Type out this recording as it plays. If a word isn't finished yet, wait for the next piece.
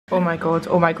Oh my god,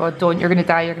 don't. You're gonna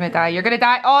die, you're gonna die, you're gonna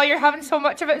die. Oh, you're having so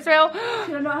much of it as well.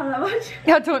 Should I not have that much?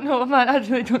 I don't know, man, I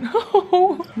really don't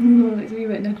know. No, it's a wee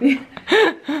bit nippy.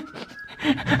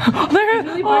 There.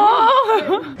 Really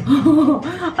Oh. Oh,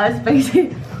 that's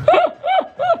spicy.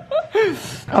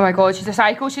 Oh my god, she's a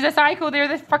psycho, she's a psycho. They're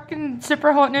the fucking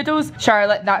super hot noodles.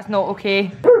 Charlotte, that's not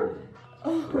okay.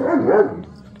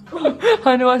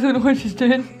 I know, I don't know what she's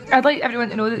doing. I'd like everyone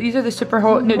to know that these are the super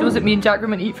hot noodles that me and Jack were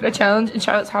meant to eat for a challenge, and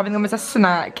Charlotte's having them as a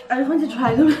snack. I just want to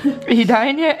try them. Are you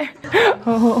dying yet?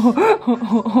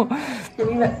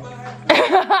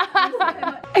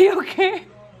 Are you okay?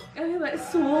 I'm like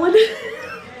swollen.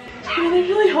 They're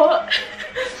really hot.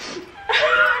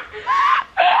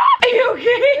 Are you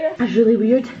okay? That's really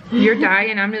weird. You're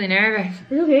dying, I'm really nervous.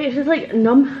 It's okay, it's just like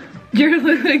numb. You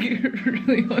look like you're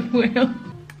really unwell.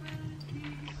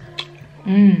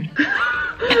 Mmm.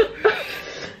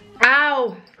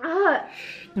 Ow! Ah.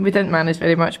 We didn't manage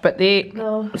very much, but they...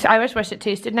 No. So I just wish it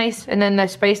tasted nice, and then the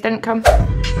spice didn't come.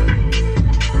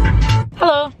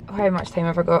 Hello. How much time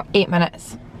have I got? 8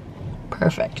 minutes.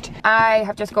 Perfect. I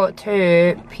have just got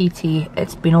to PT.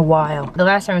 It's been a while. The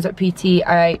last time I was at PT,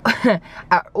 I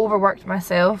overworked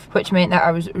myself, which meant that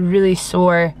I was really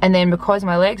sore. And then because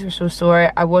my legs were so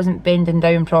sore, I wasn't bending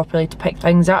down properly to pick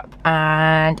things up,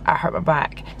 and I hurt my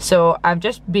back. So I've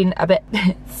just been a bit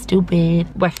stupid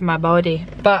with my body.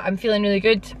 But I'm feeling really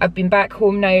good. I've been back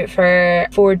home now for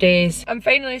 4 days. I'm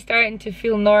finally starting to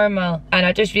feel normal. And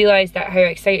I just realised that how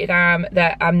excited I am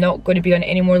that I'm not going to be on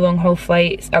any more long haul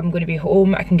flights. I'm going to be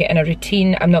home, I can get in a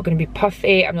routine, I'm not going to be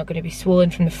puffy, I'm not going to be swollen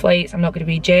from the flights, I'm not going to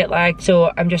be jet lagged,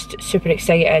 so I'm just super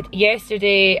excited.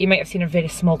 Yesterday, you might have seen a very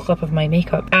small clip of my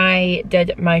makeup. I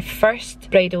did my first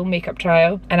bridal makeup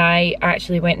trial, and I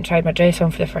actually went and tried my dress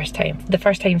on for the first time. The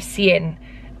first time seeing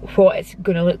what it's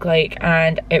going to look like,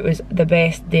 and it was the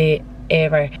best day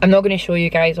ever. I'm not going to show you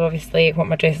guys obviously what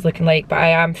my dress is looking like, but I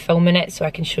am filming it so I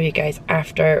can show you guys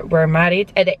after we're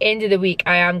married. At the end of the week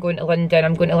I am going to London.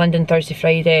 I'm going to London Thursday,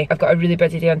 Friday. I've got a really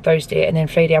busy day on Thursday, and then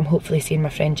Friday I'm hopefully seeing my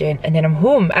friend Jen, and then I'm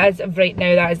home. As of right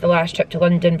now, that is the last trip to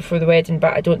London before the wedding,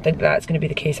 but I don't think that's going to be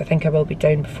the case. I think I will be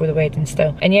down before the wedding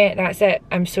still. And yeah, that's it.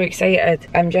 I'm so excited.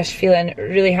 I'm just feeling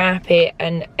really happy,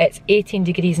 and it's 18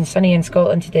 degrees and sunny in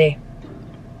Scotland today.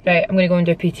 Right, I'm going to go and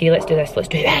do PT. Let's do this. Let's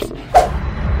do this.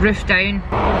 Roof down.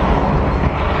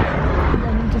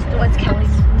 Just what's killing.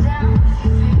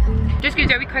 Just gonna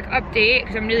do a wee quick update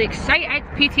because I'm really excited.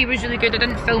 PT was really good. I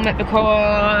didn't film it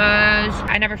because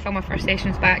I never film my first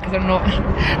sessions back because I'm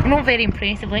not very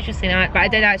impressive, let's just say that. But I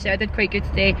did actually, I did quite good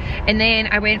today. And then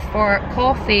I went for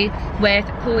coffee with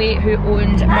Chloe, who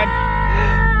owns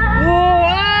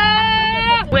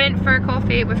Went for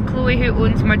coffee with Chloe, who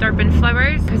owns Durban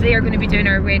Flowers, because they are going to be doing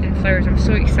our wedding flowers. I'm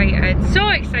so excited, so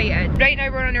excited. Right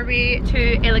now we're on our way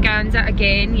to Eleganza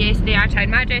again. Yesterday I tried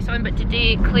my dress on, but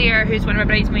today Claire, who's one of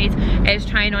my bridesmaids, is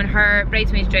trying on her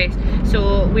bridesmaid's dress.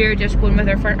 So we're just going with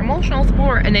her for emotional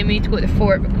support, and then we need to go to the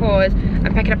fort because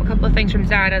I'm picking up a couple of things from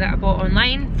Zara that I bought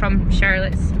online from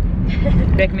Charlotte's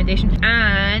recommendation,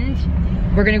 and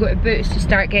we're gonna go to Boots to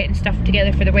start getting stuff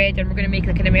together for the wedding. We're gonna make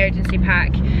like an emergency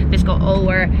pack that's got all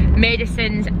our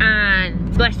medicines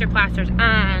and blister plasters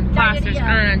and plasters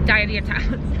and diarrhea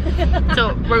tablets.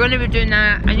 So we're gonna be doing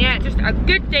that, and yeah, just a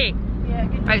good day. Yeah,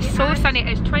 good day. It's so sunny.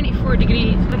 It's 24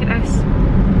 degrees. Look at this.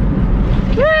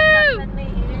 Woo!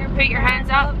 Put your hands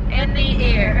up in the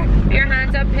air. Put your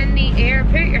hands up in the air.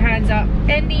 Put your hands up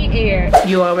in the air.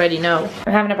 You already know.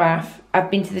 I'm having a bath. I've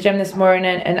been to the gym this morning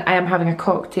and I am having a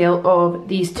cocktail of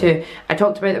these two. I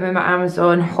talked about them in my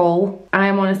Amazon haul. I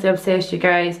am honestly obsessed, you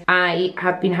guys. I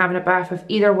have been having a bath with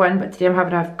either one, but today I'm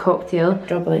having a cocktail.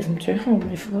 Drop a lesson too. Oh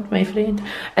my friend.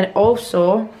 And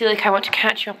also, I feel like I want to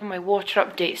catch you up on my water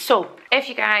update. So, if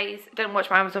you guys didn't watch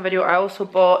my Amazon video, I also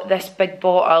bought this big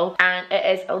bottle, and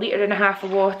it is 1.5 litres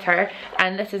of water,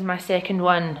 and this is my second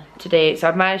one today. So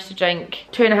I've managed to drink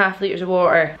 2.5 litres of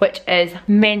water, which is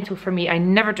mental for me. I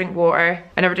never drink water.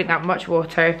 I never drink that much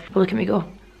water. But look at me go.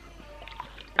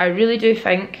 I really do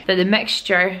think that the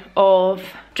mixture of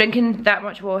drinking that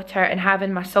much water and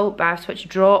having my salt baths, which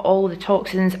draw all the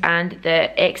toxins and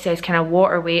the excess kind of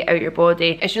water weight out your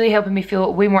body, it's really helping me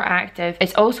feel way more active.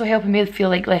 It's also helping me feel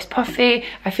like less puffy.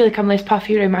 I feel like I'm less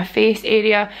puffy around my face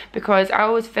area, because I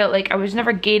always felt like I was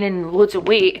never gaining loads of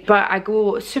weight, but I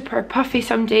go super puffy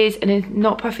some days and then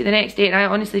not puffy the next day. And I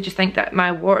honestly just think that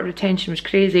my water retention was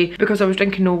crazy because I was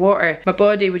drinking no water. My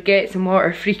body would get some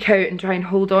water, freak out and try and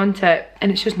hold on to it,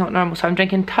 and it's just not normal. So I'm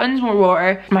drinking tons more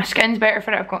water. My skin's better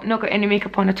for it. I've not got any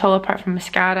makeup on at all apart from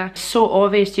mascara. So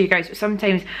obvious to you guys, but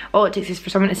sometimes all it takes is for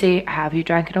someone to say, have you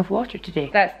drank enough water today?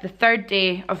 That's the third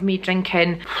day of me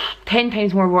drinking 10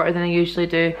 times more water than I usually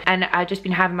do, and I've just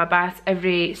been having my baths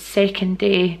every second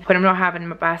day. When I'm not having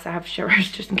my baths, I have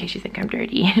showers just in case you think I'm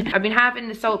dirty. I've been having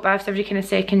the salt baths every kind of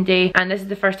second day, and this is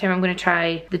the first time I'm going to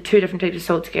try the 2 different types of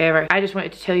salt together. I just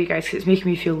wanted to tell you guys because it's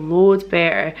making me feel loads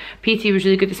better. PT was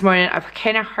really good this morning. I've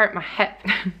kind of hurt my hip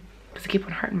because I keep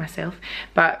on hurting myself,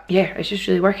 but yeah, it's just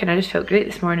really working. I just felt great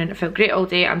this morning. I felt great all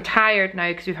day. I'm tired now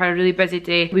because we've had a really busy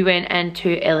day. We went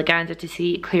into Eleganza to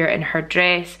see Claire in her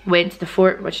dress, went to the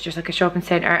Fort, which is just like a shopping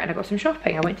centre, and I got some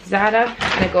shopping. I went to Zara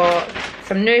and I got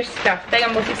some new stuff. The thing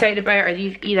I'm most excited about are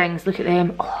these earrings. Look at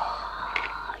them.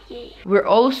 Oh, yeah. We're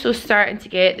also starting to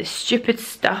get the stupid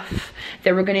stuff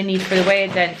that we're going to need for the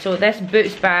wedding. So this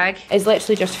Boots bag is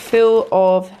literally just full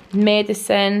of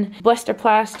medicine, blister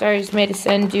plasters,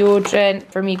 medicine, deodorant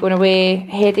for me going away,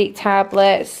 headache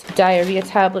tablets, diarrhea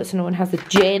tablets, so no one has the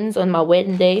gens on my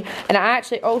wedding day. And I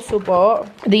actually also bought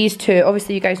these 2.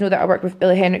 Obviously you guys know that I work with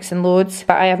Billy Henriksen loads,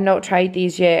 but I have not tried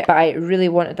these yet, but I really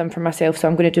wanted them for myself, so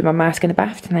I'm going to do my mask in the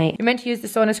bath tonight. You're meant to use the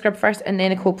sauna scrub first and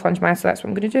then a cold plunge mask, so that's what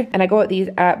I'm going to do. And I got these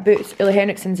at Boots, Billy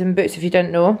Henriksen's in Boots if you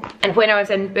didn't know. And when I was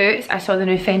in Boots, I saw the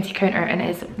new Fenty counter and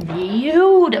it is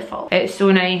beautiful. It's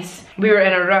so nice. We were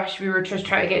in a rush, we were just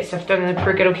trying to get stuff done, and the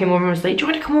poor girl came over and was like, do you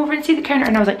want to come over and see the counter?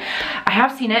 And I was like, I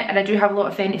have seen it and I do have a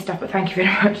lot of Fenty stuff, but thank you very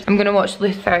much. I'm gonna watch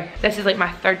Luther. This is like my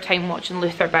 3rd time watching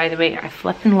Luther, by the way. I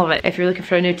flipping love it. If you're looking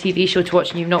for a new TV show to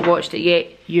watch and you've not watched it yet,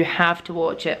 you have to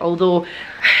watch it. Although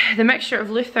the mixture of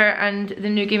Luther and the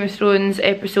new Game of Thrones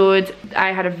episode,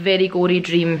 I had a very gory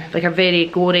dream, like a very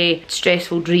gory,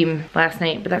 stressful dream last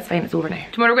night, but that's fine, it's over now.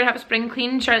 Tomorrow we're gonna have a spring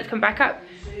clean. Charlotte's come back up.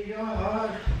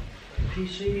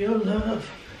 Piece of your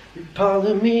love, you're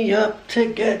piling me up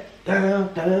to get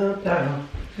down, down, down.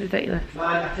 Ridiculous. Man,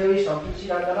 I tell you something, see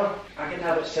that dinner? I can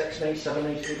have it 6 nights, 7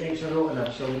 nights, 2 days in a row, and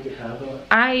I'm still going to get tired of it.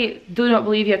 I do not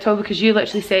believe you at all, because you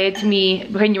literally said to me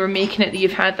when you were making it that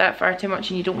you've had that far too much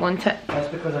and you don't want it. That's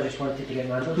because I just wanted to get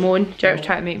Nando's. Moan, Jared's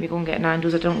trying to make me go and get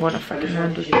Nando's. I don't want a fucking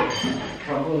Nando's.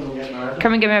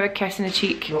 Come and give me a big kiss in the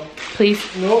cheek. No. Please.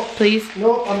 No. Please.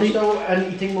 No, I'm please. still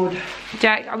in eating mode.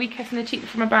 Jack, are we kissing the cheek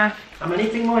for my bath? I'm in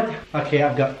eating mode. Okay,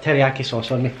 I've got teriyaki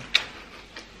sauce on me.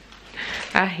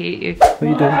 I hate you. What are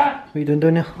you doing? What are you doing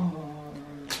down there?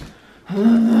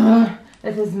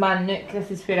 This is my nook,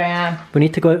 this is where I am. We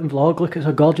need to go out and vlog. Look, it's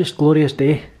a gorgeous, glorious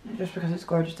day. Just because it's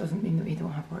gorgeous doesn't mean that we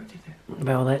don't have work to do.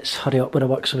 Well, let's hurry up with the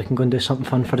work so we can go and do something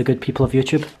fun for the good people of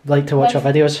YouTube. Like to watch our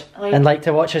videos and like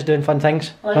to watch us doing fun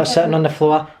things. Not sitting on the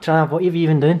floor trying to, what are you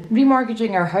even doing?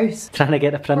 Remortgaging our house. Trying to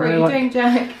get the printer to work. What are you doing,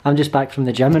 Jack? I'm just back from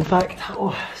the gym, in fact.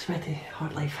 Oh, sweaty,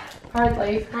 hard life. Hard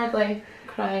life, hard life.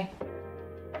 Cry.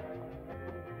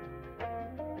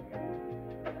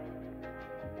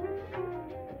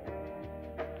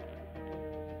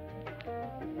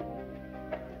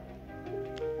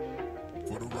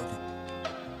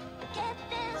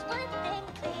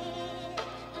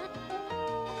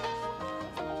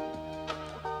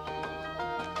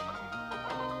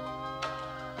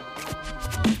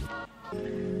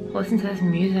 Listen to this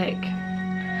music.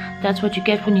 That's what you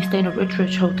get when you stay in a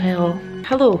rich hotel.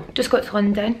 Hello, just got to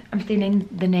London. I'm staying in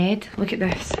the Ned. Look at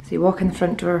this. So you walk in the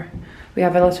front door. We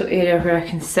have a little area where I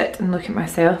can sit and look at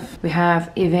myself. We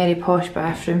have a very posh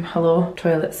bathroom. Hello.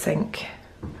 Toilet, sink.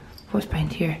 What's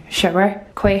behind here? Shower.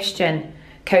 Question.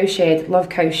 Cowshed. Love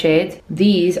cowshed.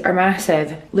 These are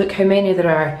massive. Look how many there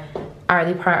are. Are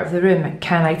they part of the room?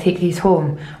 Can I take these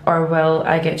home? Or will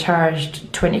I get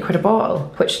charged 20 quid a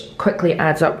bottle? Which quickly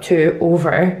adds up to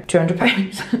over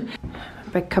 £200.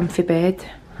 Big comfy bed.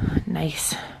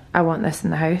 Nice. I want this in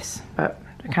the house, but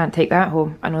I can't take that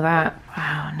home. I know that.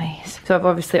 Wow, nice. So I've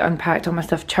obviously unpacked all my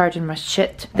stuff, charging my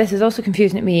shit. This is also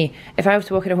confusing at me. If I was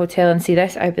to walk in a hotel and see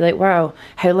this, I'd be like, wow,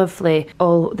 how lovely.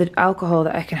 All the alcohol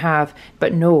that I can have.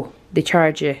 But no, they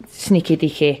charge you. Sneaky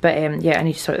deaky. But yeah, I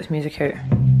need to sort this music out.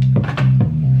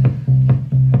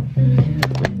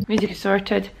 Music is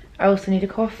sorted. I also need a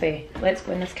coffee. Let's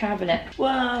go in this cabinet.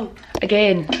 Wow!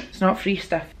 Again, it's not free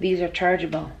stuff. These are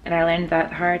chargeable. And I learned that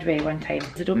the hard way one time.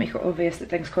 So don't make it obvious that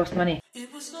things cost money.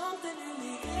 It was something in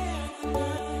the air.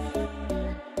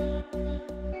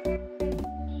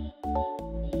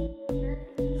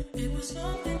 It was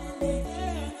something in the air.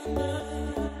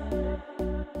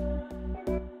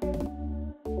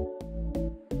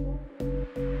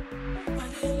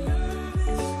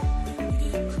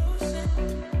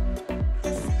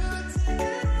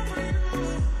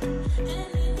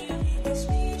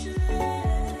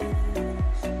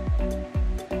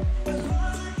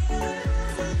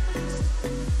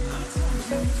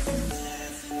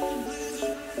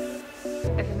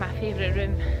 favourite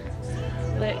room.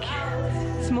 Look,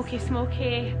 smoky,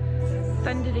 smoky,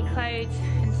 thundery clouds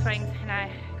and swings, and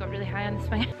I got really high on the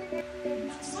swing.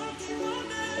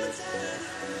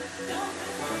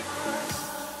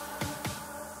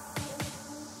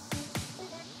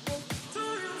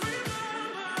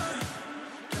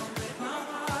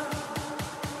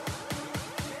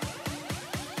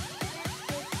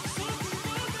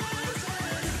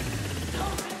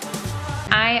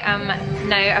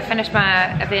 I finished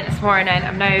my event this morning.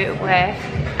 I'm now with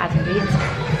Adam Reid.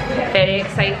 Very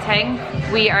exciting.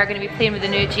 We are going to be playing with the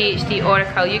new GHD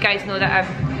Oracle. You guys know that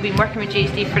I've been working with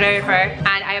GHD forever, and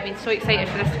I have been so excited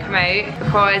for this to come out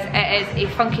because it is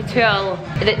a funky tool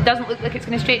that doesn't look like it's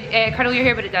going to curl your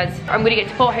hair, but it does. I'm going to get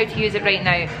taught how to use it right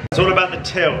now. It's all about the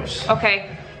tilt.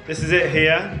 Okay. This is it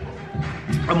here,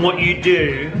 and what you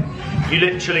do, you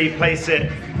literally place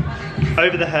it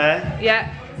over the hair.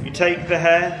 Yeah. You take the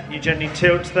hair, you gently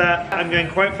tilt that. I'm going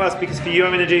quite fast because for you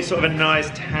I'm going to do sort of a nice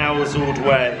tousled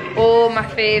way. Oh, my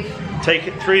fave. Take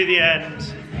it through the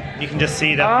end. You can just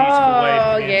see that beautiful wave.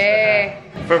 Oh, yeah.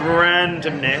 For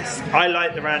randomness, I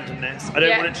like the randomness. I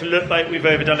don't want it to look like we've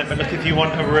overdone it, but look, if you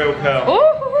want a real curl.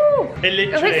 Oh, it literally,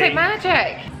 it looks like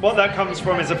magic. What that comes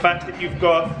from is the fact that you've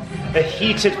got a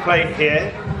heated plate here,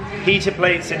 heated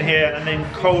plates in here, and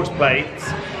then cold plates.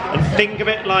 And think of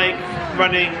it like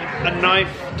running a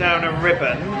knife down a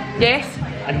ribbon. Yes.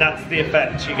 And that's the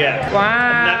effect you get. Wow.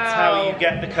 And that's how you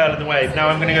get the curl and the wave. Now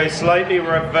I'm going to go slightly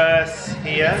reverse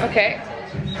here. Okay.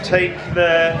 Take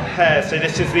the hair, so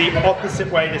this is the opposite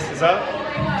way this is up.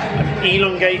 I'm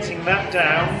elongating that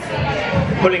down,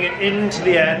 pulling it into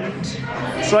the end,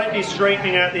 slightly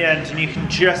straightening out the end, and you can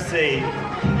just see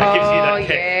that gives you that kick.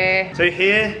 Yeah. So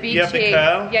here beachy. You have the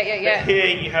curl, but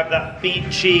here you have that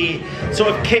beachy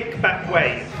sort of kick-back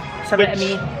wave, which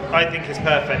I think is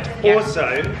perfect. Yeah.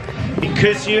 Also,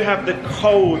 because you have the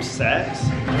cold set,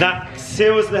 that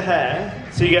seals the hair,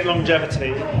 so you get longevity.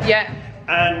 Yeah.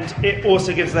 And it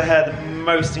also gives the hair the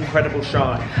most incredible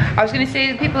shine. I was going to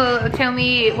say, people tell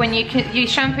me when you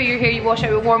shampoo your hair, you wash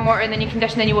it with warm water, and then you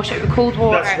condition, then you wash it with cold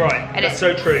water. That's right. And that's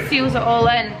so true. Seals it all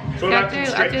in.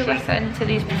 I do listen to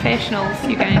these professionals,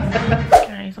 you guys.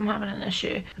 Guys, I'm having an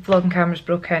issue. The vlogging camera's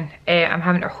broken. I'm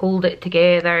having to hold it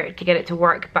together to get it to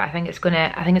work, but I think it's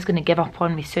gonna give up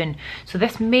on me soon. So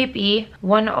this may be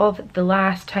one of the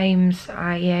last times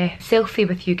I selfie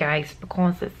with you guys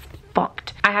because it's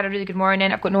fucked. I had a really good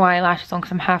morning. I've got no eyelashes on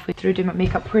because I'm halfway through doing my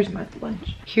makeup. Where's my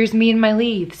lunch? Here's me and my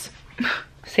leaves.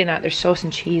 Saying that, there's sauce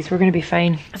and cheese. We're gonna be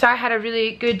fine. So I had a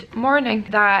really good morning.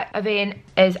 That event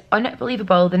is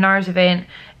unbelievable. The NARS event.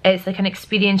 It's like an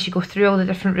experience. You go through all the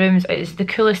different rooms. It's the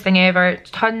coolest thing ever.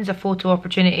 Tons of photo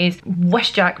opportunities.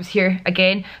 Wish Jack was here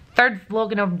again. Third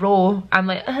vlog in a row. I'm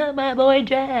like, oh, my boy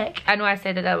Jack. I know I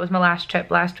said that was my last trip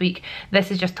last week.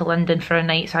 This is just to London for a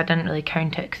night, so I didn't really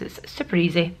count it because it's super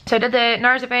easy. So I did the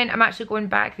NARS event. I'm actually going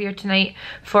back there tonight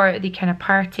for the kind of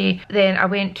party. Then I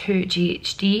went to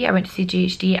GHD. I went to see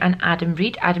GHD and Adam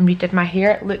Reid. Adam Reid did my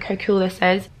hair. Look how cool this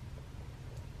is.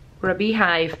 We're a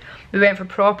beehive. We went for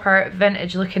proper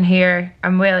vintage looking hair.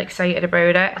 I'm well excited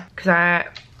about it because I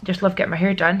just love getting my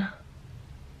hair done.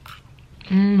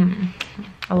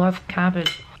 I love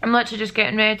cabbage. I'm literally just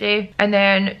getting ready, and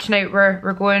then tonight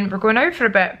we're going out for a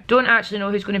bit. Don't actually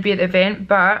know who's going to be at the event,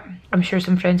 but I'm sure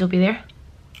some friends will be there.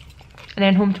 And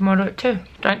then home tomorrow at 2.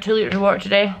 Drank 2 litres of water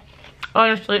today.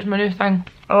 Honestly, it's my new thing.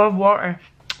 I love water.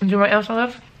 And do you know what else I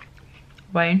love?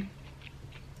 Wine.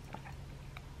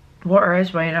 Water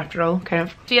is wine after all, kind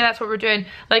of. So yeah, that's what we're doing.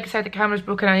 Like I said, the camera's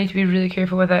broken. I need to be really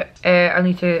careful with it. I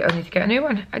need to get a new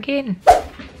one again.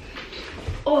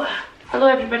 Oh, hello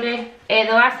everybody. The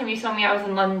last time you saw me, I was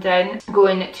in London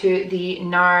going to the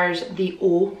NARS, the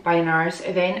O by NARS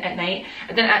event at night.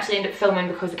 I didn't actually end up filming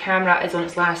because the camera is on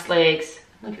its last legs.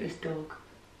 Look at this dog.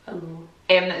 Hello.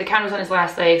 The camera's on its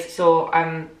last legs, so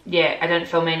yeah, I didn't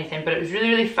film anything, but it was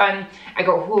really fun. I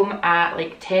got home at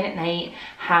like 10 at night,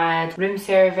 had room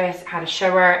service, had a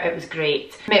shower. It was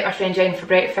great. Met my friend Jen for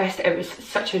breakfast. It was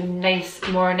such a nice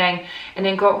morning, and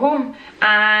then got home,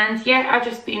 and yeah, I've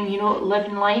just been, you know,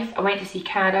 living life. I went to see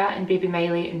Cara and baby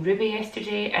Miley and Ruby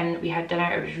yesterday, and we had dinner.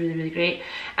 It was really great.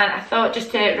 And I thought,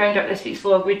 just to round up this week's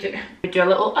vlog, we'd do a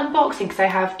little unboxing because I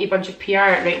have a bunch of PR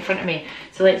right in front of me.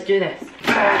 So let's do this.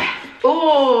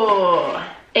 Oh,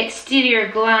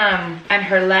 Exterior Glam and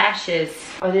her lashes.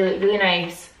 Oh, they look really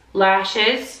nice.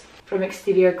 Lashes from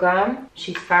Exterior Glam.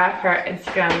 She's fab. Her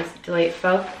Instagram is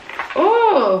delightful.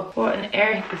 Oh, what on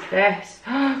earth is this?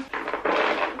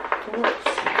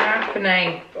 What's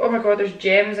happening? Oh my god, there's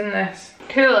gems in this.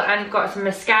 Cool, and got some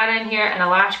mascara in here and a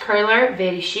lash curler.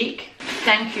 Very chic.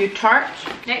 Thank you, tart.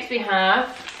 Next we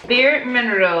have Bare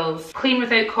Minerals, clean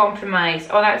without compromise.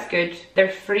 Oh, that's good. They're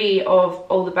free of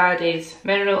all the baddies.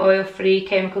 Mineral oil free,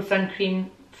 chemical sun cream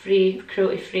free,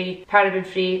 cruelty free, paraben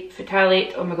free,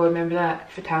 phthalate. Oh my god, remember that?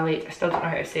 Phthalate. I still don't know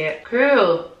how to say it.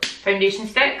 Cool. Foundation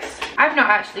sticks. I've not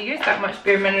actually used that much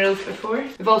Bare Minerals before.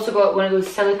 We've also got one of those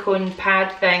silicone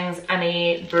pad things and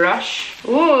a brush.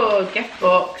 Oh, gift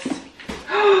box.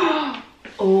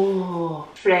 Oh,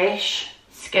 fresh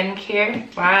skincare.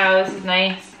 Wow, this is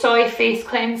nice. Soy face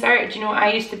cleanser. Do you know what?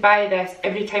 I used to buy this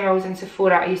every time I was in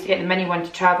Sephora. I used to get the mini one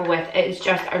to travel with. It is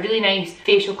just a really nice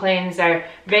facial cleanser.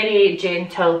 Very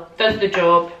gentle. Does the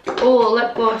job. Oh,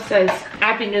 lip glosses.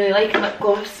 I've been really liking lip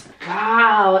gloss.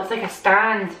 Wow, it's like a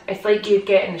stand. It's like you'd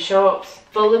get in the shops.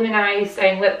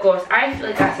 Voluminizing lip gloss. I feel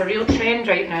like that's a real trend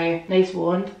right now. Nice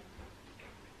wand.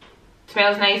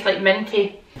 Smells nice, like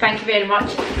minty. Thank you very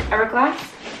much.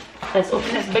 Hourglass. Let's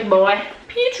open this big boy.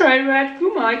 Peach red,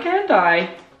 who am I, can't I?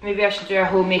 Maybe I should do a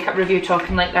whole makeup review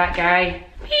talking like that guy.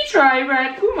 Peach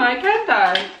red, who am I, can't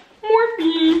I?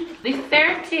 Morphe. The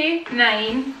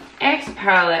 39X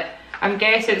palette. I'm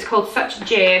guessing it's called Such a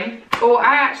Gem. Oh,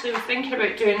 I actually was thinking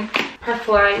about doing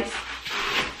purple eyes.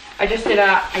 I just did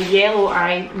a yellow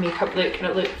eye makeup look and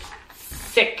it looks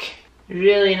sick.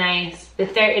 Really nice. The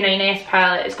 39S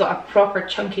palette has got a proper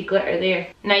chunky glitter there.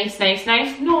 Nice, nice,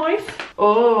 nice, nice.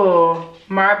 Oh,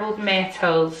 marbled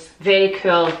metals. Very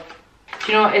cool. Do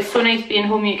you know what? It's so nice being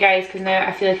home, you guys, because now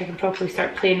I feel like I can properly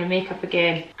start playing with makeup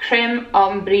again. Creme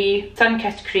Ombre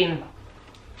Sun-Kissed Cream.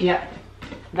 Yeah,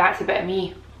 that's a bit of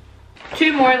me.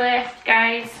 2 more left,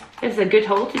 guys. This is a good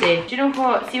haul today. Do you know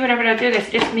what? See, whenever I do this,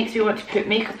 it just makes me want to put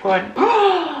makeup on.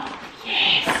 Oh,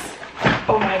 yes.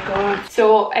 Oh my god.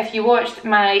 So if you watched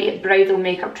my bridal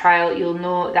makeup trial, you'll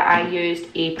know that I used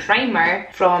a primer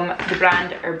from the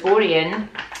brand Herborian,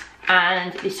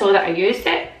 and they saw that I used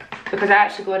it because I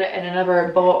actually got it in another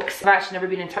box. I've actually never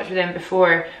been in touch with them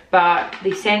before, but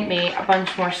they sent me a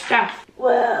bunch more stuff.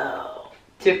 Whoa.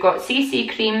 So we've got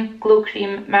CC cream, glow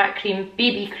cream, matte cream,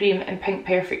 BB cream and pink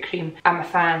perfect cream. I'm a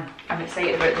fan. I'm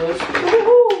excited about those.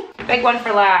 Woohoo! Big one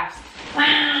for last.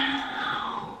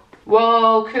 Wow.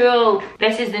 Whoa, cool.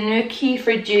 This is the new key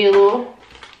for JLo.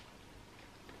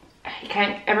 You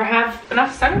can't ever have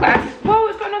enough sunglasses. Whoa,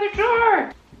 it's got another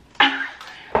drawer.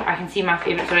 I can see my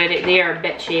favourites already. They are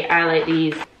bitchy. I like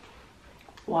these.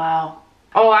 Wow.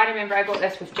 Oh, I remember I got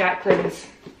this with Jacqueline's.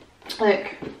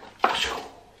 Look.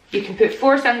 You can put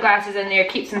 4 sunglasses in there,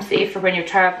 keeps them safe for when you're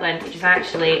travelling, which is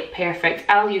actually perfect.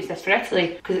 I'll use this for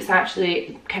Italy because it's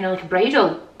actually kind of like a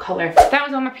bridal colour. That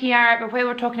was on my PR, but while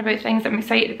we're talking about things that I'm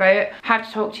excited about, I have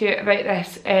to talk to you about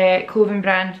this clothing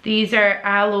brand. These are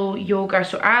Aloe Yoga.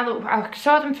 So Aloe, I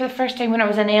saw them for the first time when I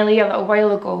was in LA a little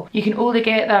while ago. You can only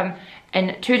get them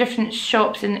in 2 different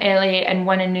shops in LA and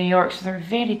 1 in New York, so they're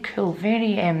very cool,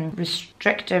 very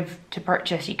restrictive to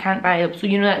purchase. You can't buy them, so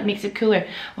you know that makes it cooler.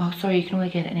 Oh, sorry, you can only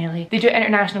get it in LA. They do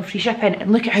international free shipping,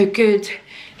 and look at how good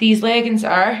these leggings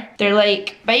are. They're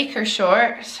like biker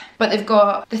shorts, but they've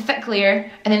got the thick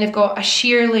layer, and then they've got a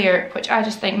sheer layer, which I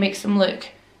just think makes them look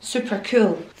super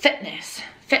cool. Fitness,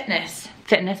 fitness.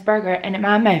 Fitness burger in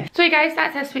my mouth. So you guys,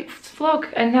 that's this week's vlog,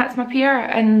 and that's my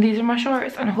PR, and these are my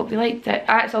shorts, and I hope you liked it.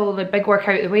 That's all the big work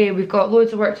out of the way. We've got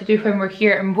loads of work to do when we're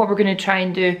here, and what we're going to try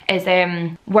and do is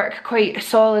work quite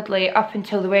solidly up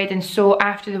until the wedding. So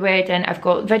after the wedding, I've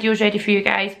got videos ready for you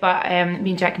guys, but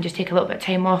me and Jack can just take a little bit of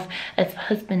time off as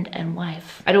husband and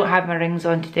wife. I don't have my rings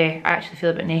on today. I actually feel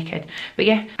a bit naked, but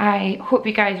yeah, I hope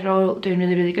you guys are all doing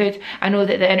really, really good. I know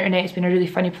that the internet has been a really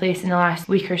funny place in the last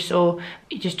week or so.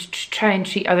 You just try and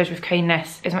treat others with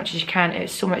kindness as much as you can.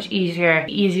 It's so much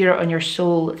easier on your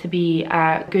soul to be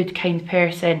a good, kind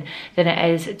person than it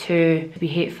is to be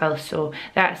hateful. So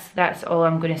that's all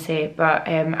I'm going to say. But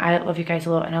I love you guys a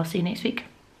lot, and I'll see you next week.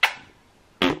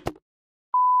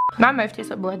 My mouth tastes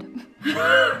like blood.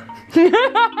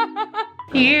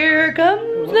 Here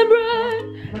comes the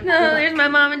bride. No, there's my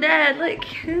mom and dad. Look,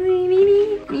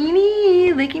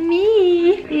 look at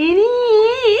me.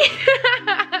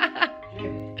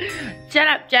 Shut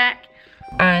up, Jack.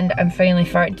 And I'm finally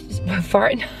farting.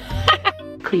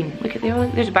 Clean. Look at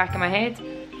there's the back of my head.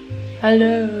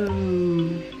 Hello.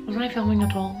 Wasn't I filming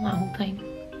at all that whole time?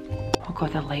 Oh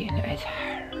god, the lighting is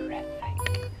horrific.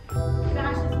 Can I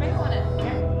actually smell on it?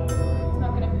 Yeah. It's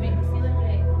not gonna make the ceiling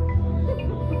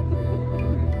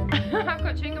right. I've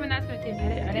got chewing gum and that's gonna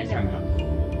taste better.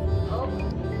 Oh,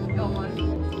 go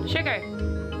on. Sugar.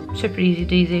 Super easy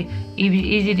deasy.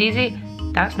 Easy deasy.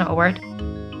 That's not a word.